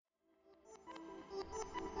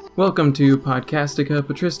Welcome to Podcastica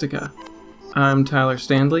Patristica. I'm Tyler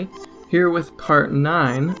Standley, here with part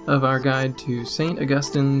 9 of our guide to St.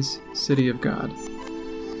 Augustine's City of God.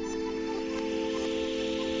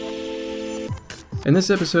 In this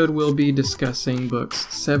episode, we'll be discussing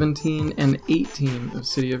books 17 and 18 of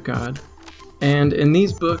City of God. And in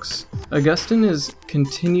these books, Augustine is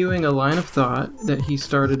continuing a line of thought that he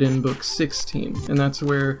started in book 16, and that's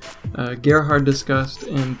where Gerhard discussed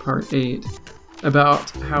in part 8 about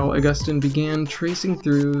how Augustine began tracing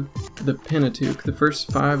through the Pentateuch, the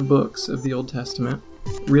first 5 books of the Old Testament,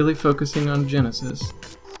 really focusing on Genesis,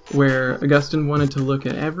 where Augustine wanted to look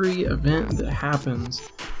at every event that happens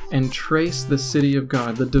and trace the city of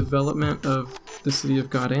God, the development of the city of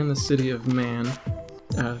God and the city of man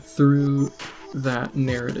through that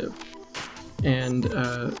narrative. And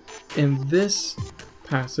in this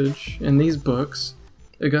passage, in these books,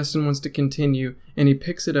 Augustine wants to continue, and he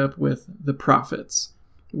picks it up with the prophets,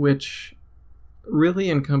 which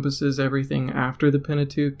really encompasses everything after the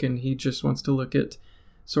Pentateuch, and he just wants to look at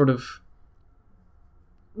sort of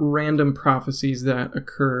random prophecies that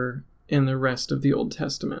occur in the rest of the Old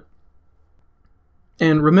Testament.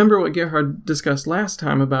 And remember what Gerhard discussed last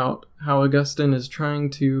time about how Augustine is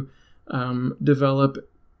trying to develop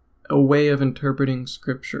a way of interpreting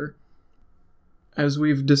Scripture. As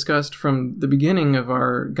we've discussed from the beginning of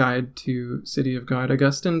our guide to City of God,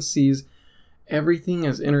 Augustine sees everything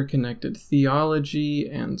as interconnected. Theology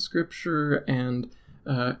and Scripture and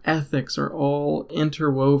ethics are all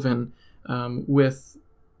interwoven with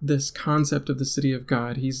this concept of the City of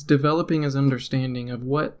God. He's developing his understanding of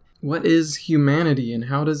what is humanity and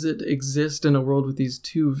how does it exist in a world with these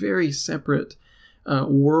two very separate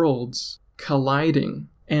worlds colliding.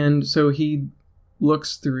 And so he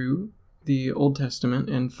looks through the Old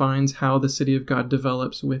Testament and finds how the city of God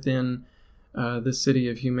develops within the city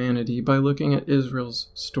of humanity by looking at Israel's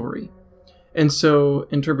story. And so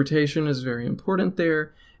interpretation is very important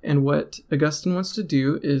there, and what Augustine wants to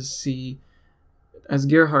do is see, as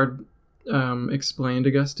Gerhard explained,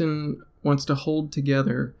 Augustine wants to hold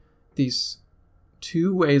together these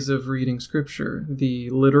two ways of reading Scripture: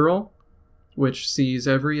 the literal, which sees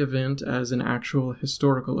every event as an actual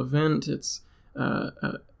historical event. It's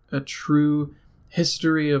a true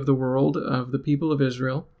history of the world, of the people of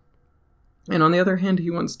Israel. And on the other hand,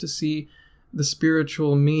 he wants to see the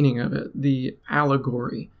spiritual meaning of it, the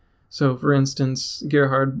allegory. So, for instance,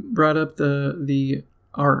 Gerhard brought up the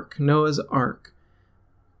ark, Noah's ark.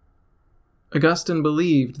 Augustine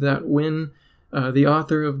believed that when the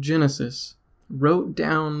author of Genesis wrote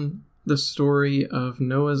down the story of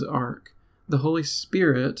Noah's ark, the Holy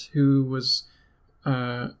Spirit, who was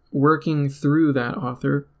working through that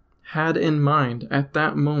author, had in mind at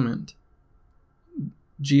that moment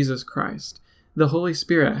Jesus Christ. The Holy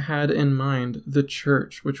Spirit had in mind the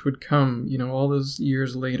church, which would come, all those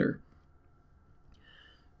years later.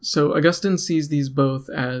 So Augustine sees these both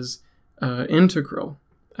as integral,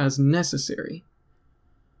 as necessary.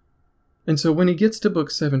 And so when he gets to book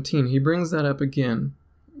 17, he brings that up again.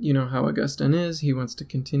 You know how Augustine is. He wants to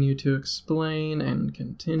continue to explain and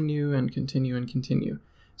continue and continue and continue.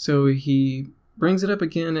 So he brings it up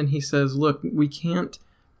again and he says, look, we can't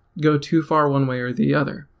go too far one way or the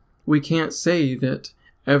other. We can't say that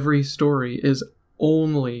every story is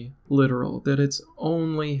only literal, that it's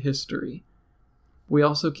only history. We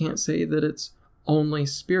also can't say that it's only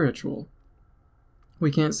spiritual. We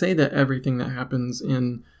can't say that everything that happens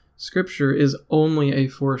in Scripture is only a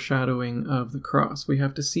foreshadowing of the cross. We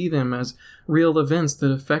have to see them as real events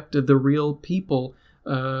that affected the real people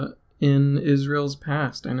in Israel's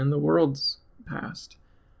past and in the world's past.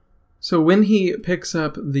 So when he picks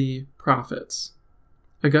up the prophets,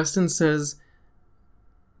 Augustine says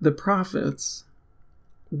the prophets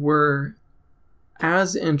were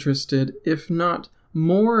as interested, if not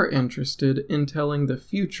more interested, in telling the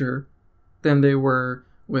future than they were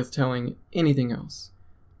with telling anything else.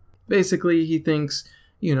 Basically, he thinks,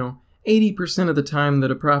 80% of the time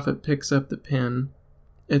that a prophet picks up the pen,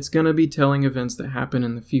 it's going to be telling events that happen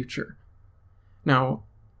in the future. Now,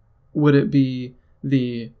 would it be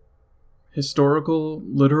the historical,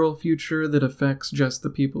 literal future that affects just the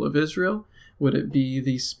people of Israel? Would it be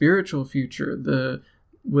the spiritual future?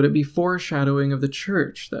 Would it be foreshadowing of the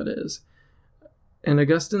church, that is? And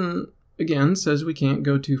Augustine, again, says we can't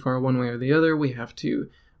go too far one way or the other. We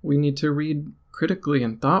need to read critically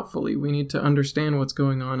and thoughtfully. We need to understand what's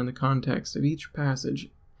going on in the context of each passage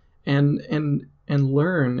and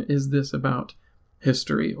learn, is this about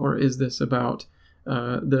history, or is this about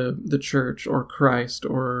the church or Christ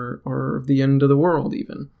or the end of the world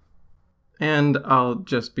even? And I'll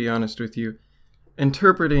just be honest with you,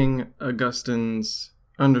 interpreting Augustine's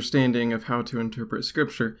understanding of how to interpret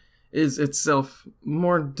Scripture is itself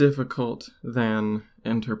more difficult than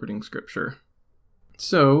interpreting Scripture.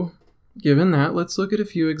 So, given that, let's look at a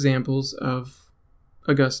few examples of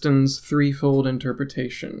Augustine's threefold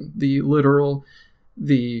interpretation: the literal,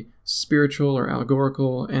 the spiritual or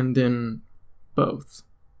allegorical, and then both.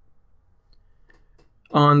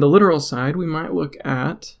 On the literal side, we might look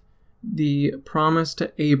at the promise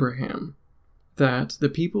to Abraham that the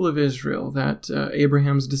people of Israel, that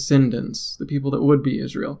Abraham's descendants, the people that would be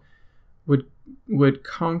Israel, would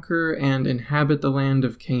conquer and inhabit the land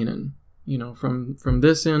of Canaan. You know, from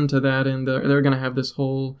this end to that end, they're going to have this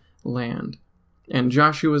whole land. And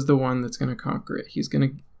Joshua is the one that's going to conquer it. He's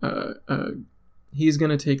going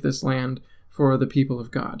to take this land for the people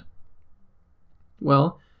of God.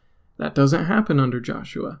 Well, that doesn't happen under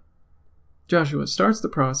Joshua. Joshua starts the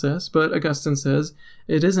process, but Augustine says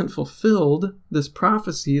it isn't fulfilled. This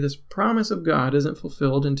prophecy, this promise of God isn't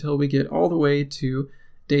fulfilled until we get all the way to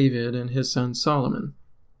David and his son Solomon.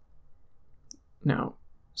 Now,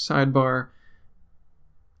 sidebar,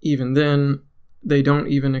 even then, they don't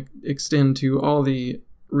even extend to all the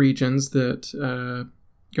regions that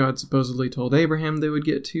God supposedly told Abraham they would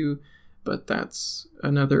get to, but that's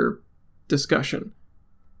another discussion.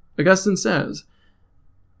 Augustine says,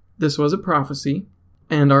 this was a prophecy,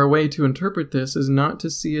 and our way to interpret this is not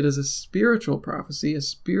to see it as a spiritual prophecy,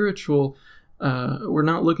 we're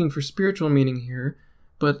not looking for spiritual meaning here,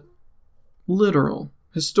 but literal,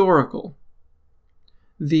 historical.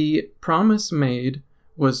 The promise made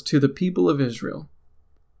was to the people of Israel,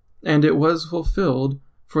 and it was fulfilled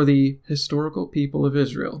for the historical people of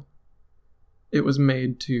Israel. It was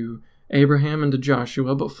made to Abraham and to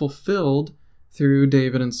Joshua, but fulfilled through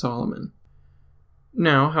David and Solomon.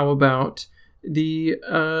 Now, how about the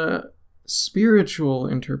spiritual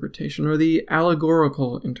interpretation or the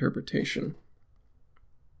allegorical interpretation?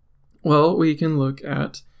 Well, we can look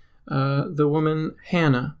at the woman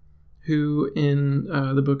Hannah, who in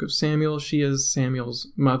the book of Samuel, she is Samuel's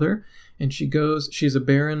mother, and she's a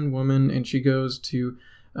barren woman, and she goes to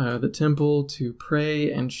the temple to pray,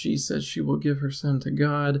 and she says she will give her son to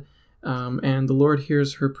God, and the Lord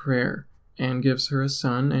hears her prayer and gives her a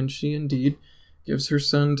son, and she indeed gives her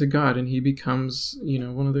son to God, and he becomes,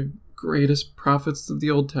 one of the greatest prophets of the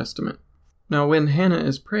Old Testament. Now, when Hannah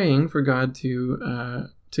is praying for God to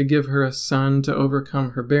give her a son to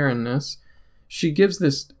overcome her barrenness, she gives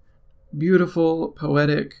this beautiful,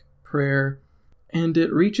 poetic prayer, and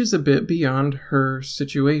it reaches a bit beyond her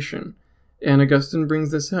situation. And Augustine brings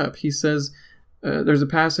this up. He says, there's a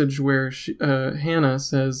passage where Hannah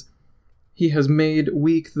says, "He has made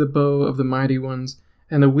weak the bow of the mighty ones,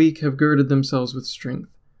 and the weak have girded themselves with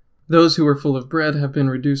strength. Those who were full of bread have been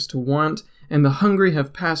reduced to want, and the hungry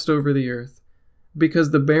have passed over the earth,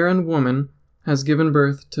 because the barren woman has given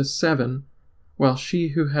birth to 7, while she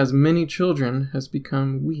who has many children has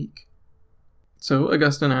become weak." So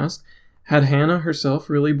Augustine asked, had Hannah herself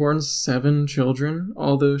really borne 7 children,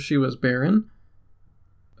 although she was barren?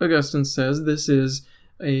 Augustine says this is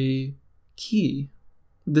a key.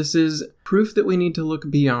 This is proof that we need to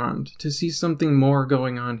look beyond, to see something more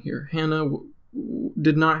going on here. Hannah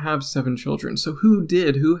did not have 7 children. So who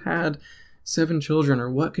did? Who had 7 children?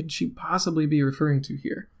 Or what could she possibly be referring to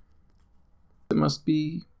here? It must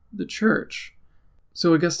be the church.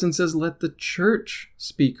 So Augustine says, let the church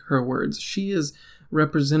speak her words. She is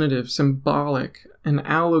representative, symbolic, an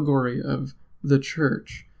allegory of the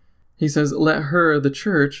church. He says, let her, the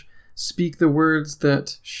church, speak the words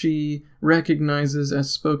that she recognizes as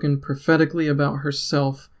spoken prophetically about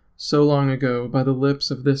herself so long ago by the lips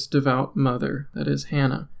of this devout mother, that is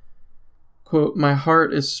Hannah. Quote, "My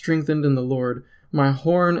heart is strengthened in the Lord, my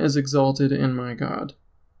horn is exalted in my God."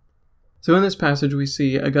 So in this passage we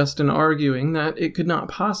see Augustine arguing that it could not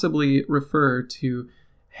possibly refer to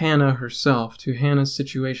Hannah herself, to Hannah's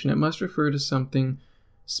situation. It must refer to something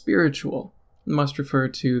spiritual. It must refer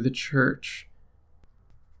to the church.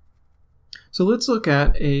 So let's look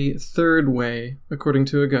at a third way, according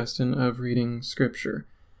to Augustine, of reading Scripture.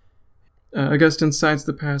 Augustine cites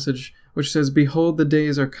the passage which says, "Behold, the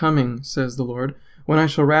days are coming, says the Lord, when I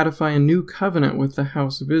shall ratify a new covenant with the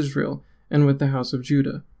house of Israel and with the house of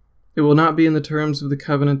Judah. It will not be in the terms of the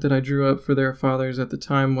covenant that I drew up for their fathers at the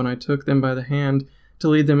time when I took them by the hand to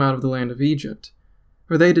lead them out of the land of Egypt.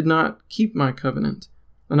 For they did not keep my covenant,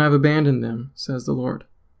 and I have abandoned them, says the Lord.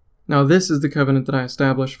 Now this is the covenant that I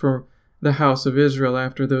establish for the house of Israel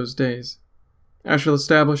after those days. I shall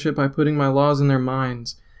establish it by putting my laws in their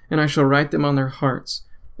minds, and I shall write them on their hearts,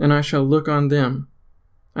 and I shall look on them,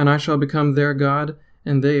 and I shall become their God,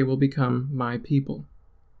 and they will become my people."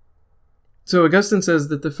 So Augustine says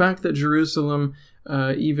that the fact that Jerusalem,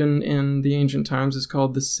 even in the ancient times, is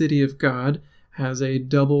called the city of God has a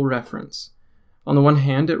double reference. On the one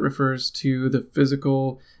hand, it refers to the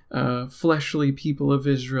physical, fleshly people of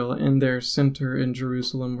Israel and their center in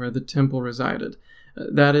Jerusalem where the temple resided.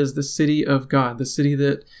 That is the city of God, the city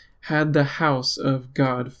that had the house of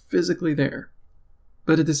God physically there.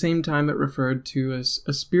 But at the same time, it referred to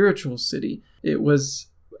a spiritual city. It was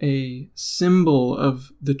a symbol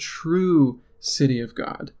of the true city of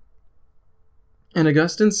God. And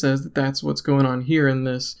Augustine says that that's what's going on here in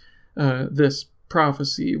this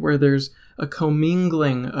prophecy, where there's a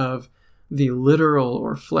commingling of the literal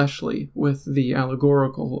or fleshly with the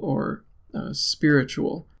allegorical or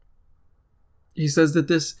spiritual. He says that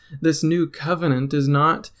this new covenant is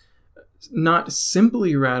not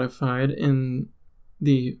simply ratified in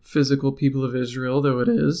the physical people of Israel, though it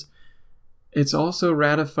is. It's also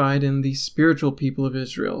ratified in the spiritual people of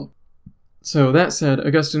Israel. So that said,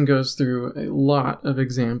 Augustine goes through a lot of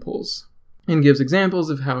examples and gives examples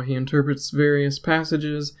of how he interprets various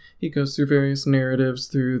passages. He goes through various narratives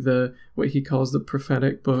through what he calls the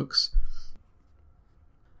prophetic books.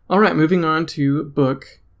 All right, moving on to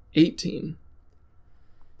book 18.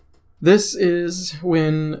 This is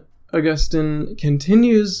when Augustine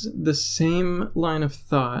continues the same line of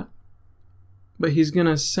thought, but he's going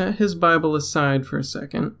to set his Bible aside for a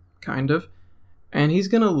second, kind of, and he's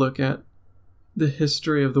going to look at the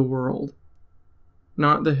history of the world,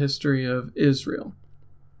 not the history of Israel,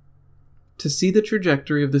 to see the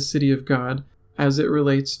trajectory of the city of God as it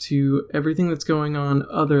relates to everything that's going on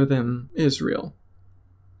other than Israel.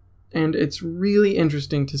 And it's really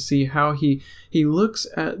interesting to see how he looks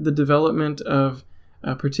at the development of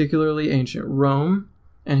particularly ancient Rome,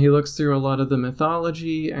 and he looks through a lot of the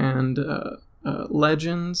mythology and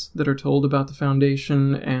legends that are told about the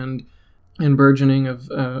foundation and burgeoning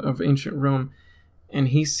of ancient Rome, and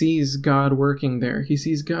he sees God working there. He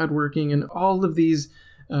sees God working in all of these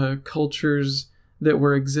cultures that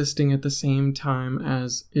were existing at the same time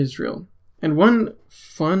as Israel. And one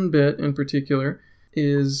fun bit in particular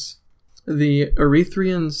is the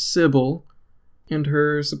Erythraean Sibyl and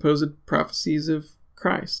her supposed prophecies of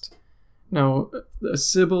Christ. Now, a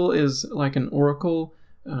Sibyl is like an oracle,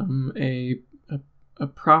 a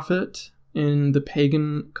prophet. In the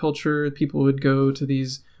pagan culture, people would go to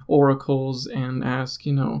these oracles and ask,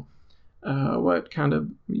 what kind of,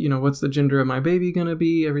 what's the gender of my baby going to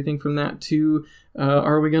be? Everything from that to,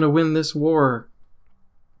 are we going to win this war?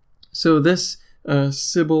 So this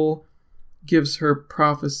Sibyl gives her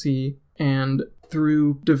prophecy, and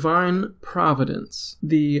through divine providence,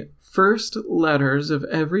 the first letters of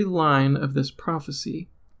every line of this prophecy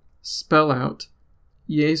spell out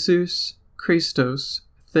Jesus Christos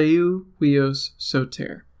Theou Huios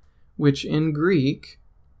Soter, which in Greek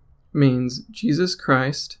means Jesus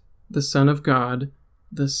Christ, the Son of God,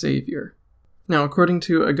 the Savior. Now, according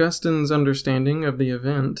to Augustine's understanding of the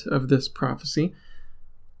event of this prophecy,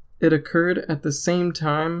 it occurred at the same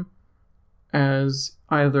time as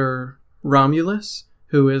either Romulus,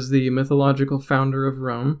 who is the mythological founder of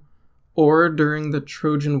Rome, or during the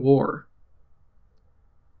Trojan War.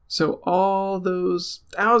 So all those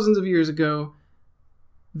thousands of years ago,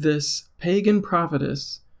 this pagan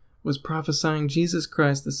prophetess was prophesying Jesus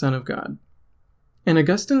Christ, the Son of God. And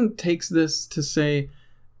Augustine takes this to say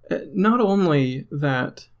not only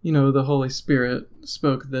that, the Holy Spirit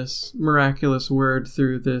spoke this miraculous word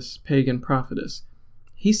through this pagan prophetess.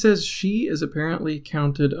 He says she is apparently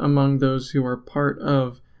counted among those who are part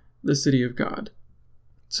of the city of God.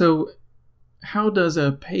 So how does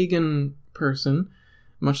a pagan person,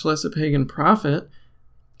 much less a pagan prophet,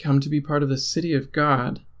 come to be part of the city of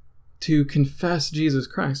God to confess Jesus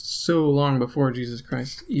Christ so long before Jesus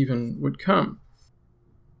Christ even would come?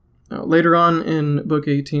 Now, later on in Book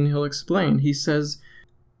 18, he'll explain. He says,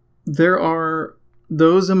 there are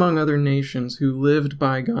those among other nations who lived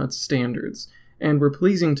by God's standards and were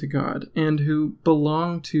pleasing to God, and who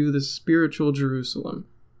belong to the spiritual Jerusalem.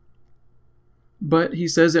 But he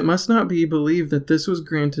says it must not be believed that this was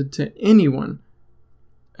granted to anyone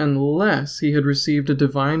unless he had received a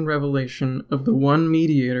divine revelation of the one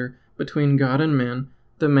mediator between God and men,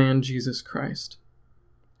 the man Jesus Christ,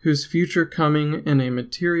 whose future coming in a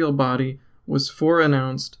material body was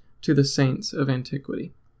foreannounced to the saints of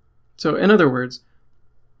antiquity. So, in other words,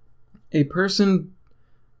 a person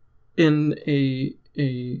in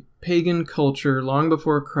a pagan culture long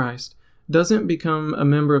before Christ doesn't become a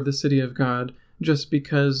member of the city of God just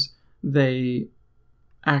because they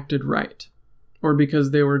acted right or because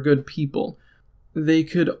they were good people. They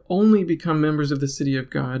could only become members of the city of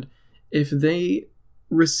God if they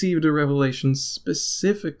received a revelation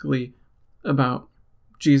specifically about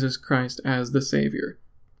Jesus Christ as the Savior.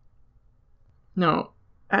 Now,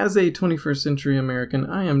 as a 21st century American,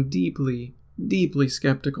 I am deeply, deeply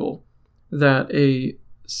skeptical that a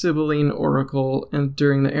Sibylline oracle and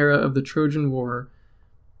during the era of the Trojan War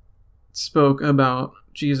spoke about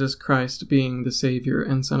Jesus Christ being the Savior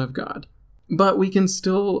and Son of God. But we can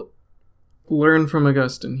still learn from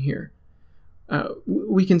Augustine here.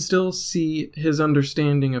 We can still see his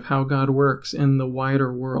understanding of how God works in the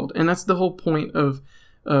wider world. And that's the whole point of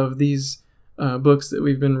these books that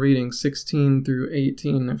we've been reading, 16 through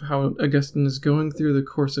 18, of how Augustine is going through the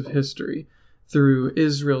course of history, through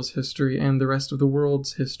Israel's history and the rest of the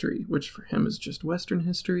world's history, which for him is just Western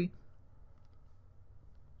history.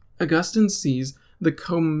 Augustine sees the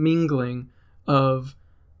commingling of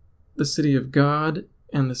the city of God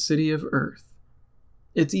and the city of earth.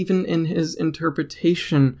 It's even in his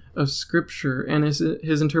interpretation of Scripture and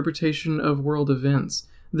his interpretation of world events,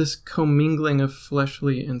 this commingling of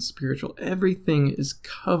fleshly and spiritual. Everything is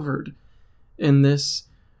covered in this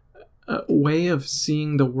way of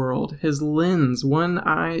seeing the world. His lens, one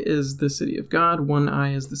eye is the city of God, one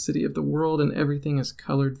eye is the city of the world, and everything is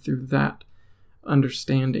colored through that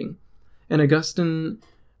understanding. And Augustine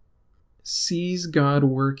sees God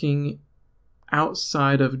working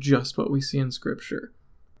outside of just what we see in Scripture.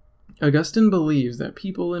 Augustine believes that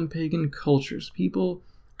people in pagan cultures, people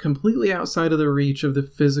completely outside of the reach of the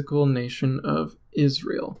physical nation of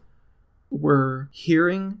Israel, were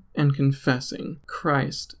hearing and confessing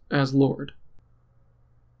Christ as Lord.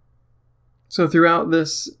 So throughout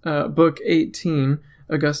this book 18,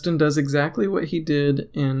 Augustine does exactly what he did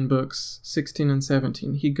in books 16 and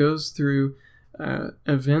 17. He goes through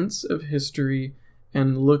events of history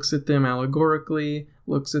and looks at them allegorically,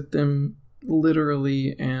 looks at them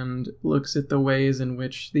literally, and looks at the ways in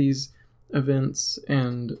which these events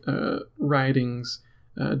and writings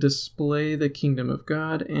display the kingdom of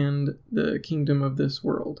God and the kingdom of this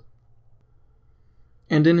world.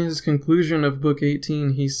 And in his conclusion of Book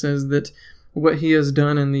 18, he says that what he has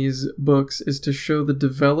done in these books is to show the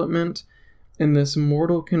development in this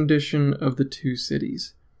mortal condition of the two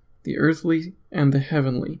cities, the earthly and the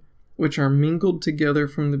heavenly, which are mingled together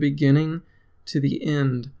from the beginning to the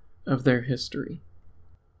end of their history.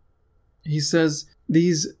 He says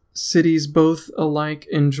these cities both alike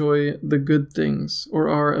enjoy the good things or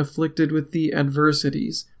are afflicted with the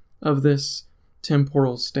adversities of this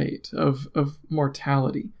temporal state, of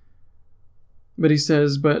mortality. But he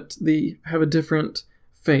says, but they have a different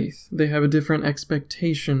faith, they have a different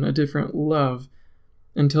expectation, a different love,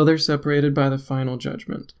 until they're separated by the final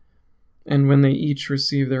judgment, and when they each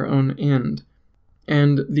receive their own end.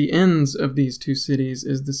 And the ends of these two cities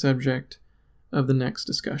is the subject of the next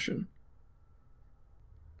discussion.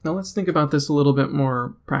 Now let's think about this a little bit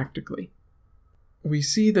more practically. We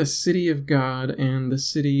see the city of God and the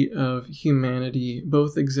city of humanity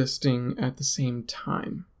both existing at the same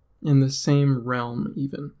time, in the same realm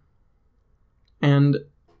even. And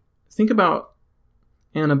think about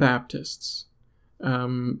Anabaptists,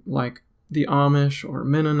 like the Amish or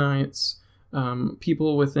Mennonites,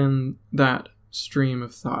 people within that stream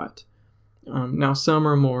of thought. Now, some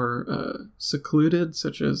are more secluded,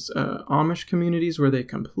 such as Amish communities, where they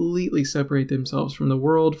completely separate themselves from the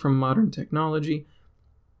world, from modern technology.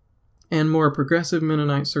 And more progressive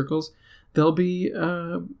Mennonite circles, they'll be,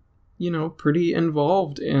 pretty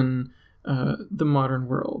involved in the modern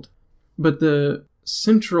world. But the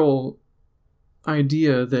central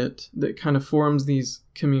idea that kind of forms these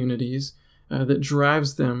communities, that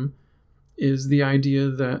drives them, is the idea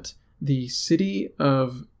that the city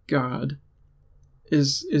of God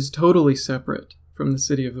is totally separate from the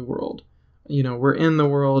city of the world. We're in the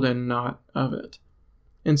world and not of it.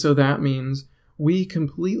 And so that means we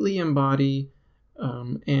completely embody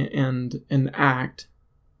and act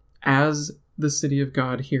as the city of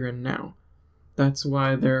God here and now. That's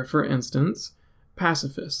why they're, for instance,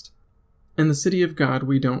 pacifist. In the city of God,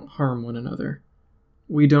 we don't harm one another.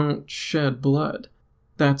 We don't shed blood.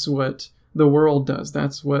 That's what the world does.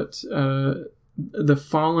 That's what the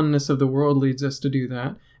fallenness of the world leads us to do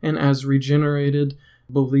that. And as regenerated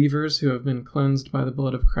believers who have been cleansed by the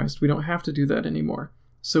blood of Christ, we don't have to do that anymore.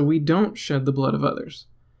 So we don't shed the blood of others.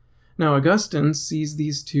 Now, Augustine sees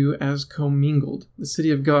these two as commingled. The city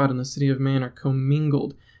of God and the city of man are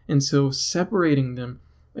commingled, and so separating them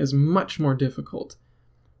is much more difficult.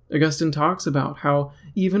 Augustine talks about how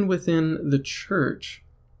even within the church,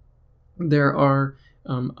 there are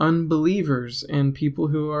unbelievers and people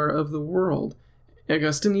who are of the world.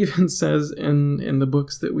 Augustine even says in the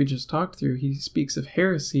books that we just talked through, he speaks of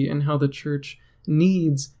heresy and how the church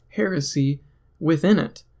needs heresy within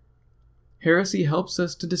it. Heresy helps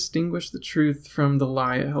us to distinguish the truth from the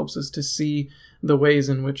lie. It helps us to see the ways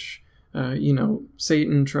in which,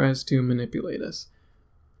 Satan tries to manipulate us.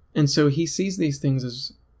 And so he sees these things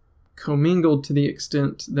as commingled to the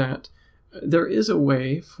extent that there is a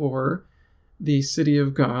way for the city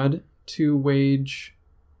of God to wage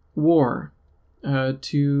war,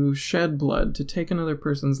 to shed blood, to take another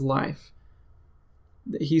person's life.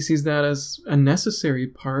 He sees that as a necessary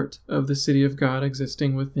part of the city of God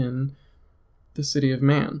existing within the city of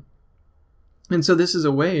man. And so this is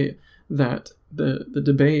a way that the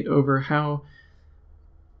debate over how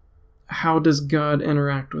does God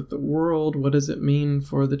interact with the world, what does it mean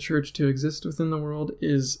for the church to exist within the world,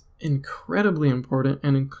 is incredibly important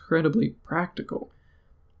and incredibly practical.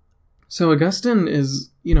 So Augustine is,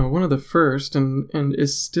 one of the first and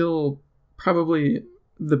is still probably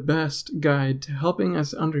the best guide to helping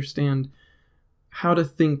us understand how to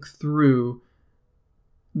think through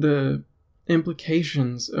the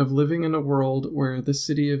implications of living in a world where the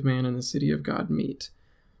city of man and the city of God meet.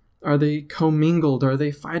 Are they commingled? Are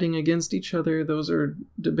they fighting against each other? Those are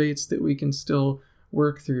debates that we can still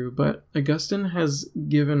work through. But Augustine has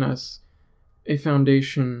given us a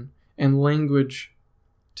foundation and language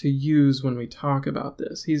to use when we talk about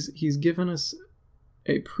this. He's given us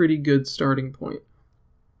a pretty good starting point.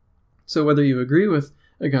 So whether you agree with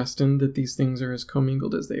Augustine that these things are as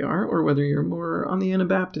commingled as they are, or whether you're more on the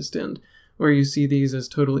Anabaptist end, where you see these as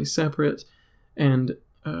totally separate and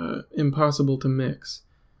impossible to mix,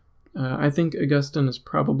 I think Augustine is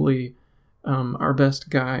probably our best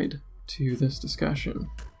guide to this discussion.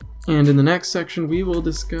 And in the next section, we will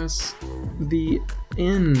discuss the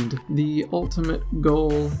end, the ultimate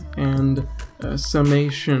goal and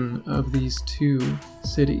summation of these two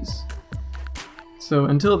cities. So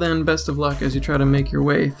until then, best of luck as you try to make your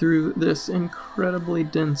way through this incredibly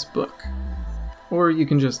dense book. Or you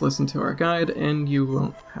can just listen to our guide and you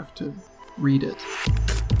won't have to read it.